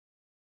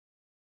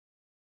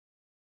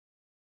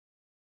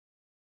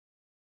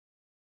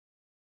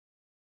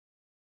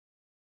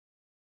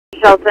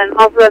Shelton.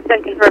 Also, that's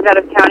been confirmed out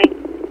of county.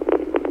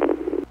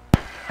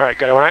 All right,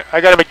 got him.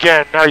 I got him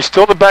again. Now he's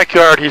still in the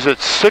backyard. He's at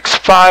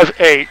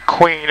 658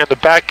 Queen in the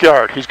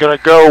backyard. He's going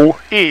to go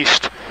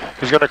east.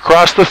 He's going to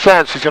cross the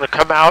fence. He's going to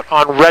come out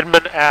on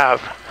Redmond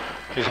Ave.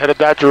 He's headed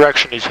that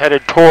direction. He's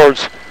headed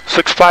towards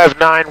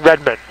 659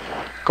 Redmond.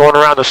 Going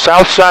around the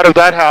south side of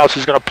that house,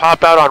 he's going to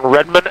pop out on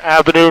Redmond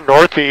Avenue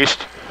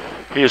Northeast.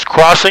 He is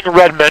crossing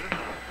Redmond.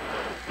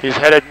 He's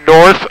headed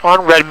north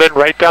on Redmond,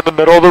 right down the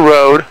middle of the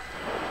road.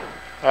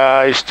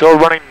 He's still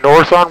running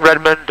north on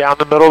Redmond, down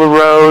the middle of the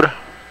road.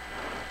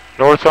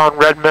 North on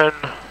Redmond.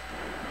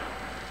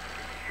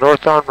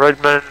 North on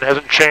Redmond,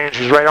 hasn't changed.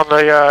 He's right on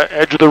the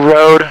edge of the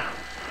road.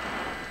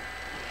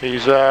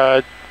 He's,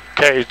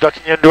 okay, he's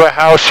ducking into a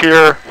house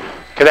here.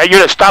 Okay, that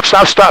unit, stop.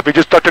 He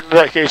just ducked into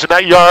that, okay, he's in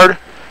that yard.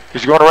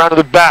 He's going around to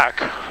the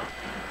back.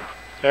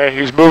 Okay,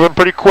 he's moving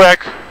pretty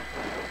quick.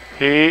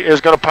 He is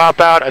going to pop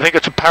out. I think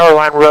it's a power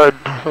line road.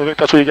 I think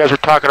that's what you guys were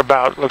talking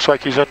about. Looks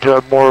like he's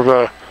into more of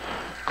a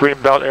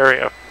green belt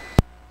area.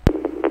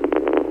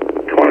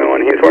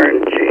 21, he's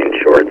wearing jean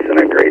shorts and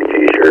a gray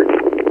t-shirt.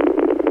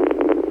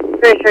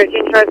 Gray shirt,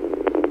 jean shorts.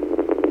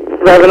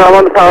 11, I'm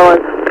on the power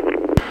line.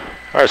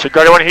 All right, so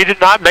Guardian 1, he did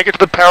not make it to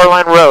the power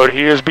line road.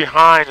 He is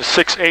behind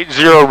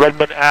 680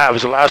 Redmond Ave,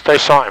 is the last I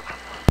saw him.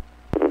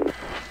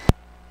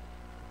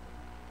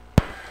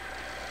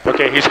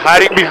 Okay, he's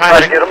hiding behind...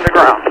 Try to get him to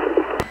ground.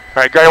 All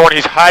right, Guardian 1,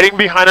 he's hiding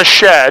behind a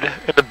shed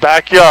in the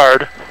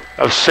backyard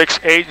of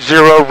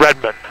 680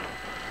 Redmond.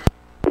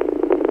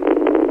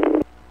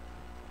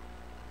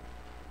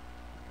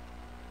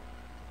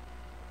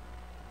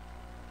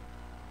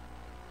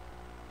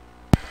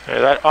 Okay,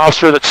 that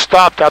officer that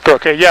stopped out there,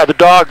 okay, yeah, the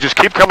dog, just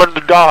keep coming to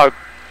the dog.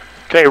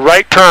 Okay,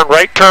 right turn.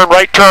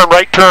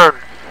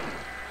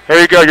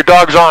 There you go, your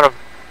dog's on him.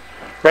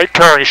 Right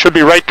turn, he should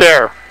be right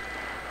there.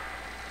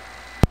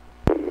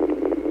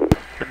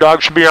 Your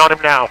dog should be on him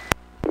now.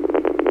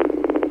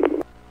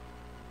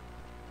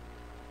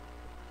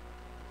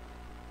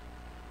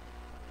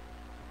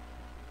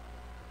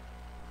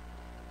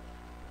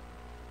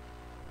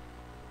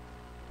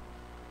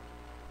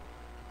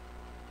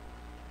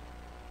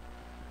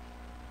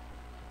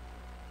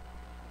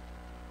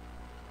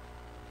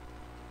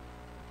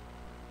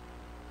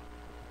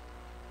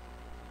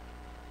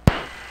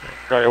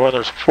 Right, well,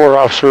 there's 4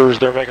 officers,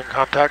 they're making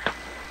contact.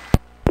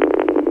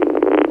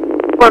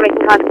 4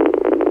 making contact.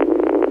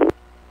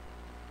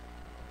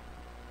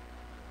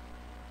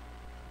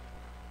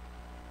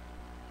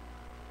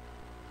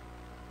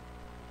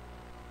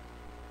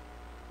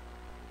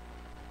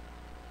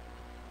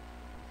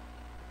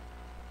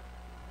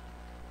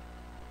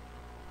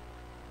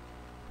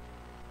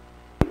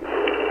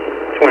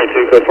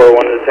 Code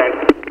 401 to the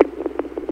same.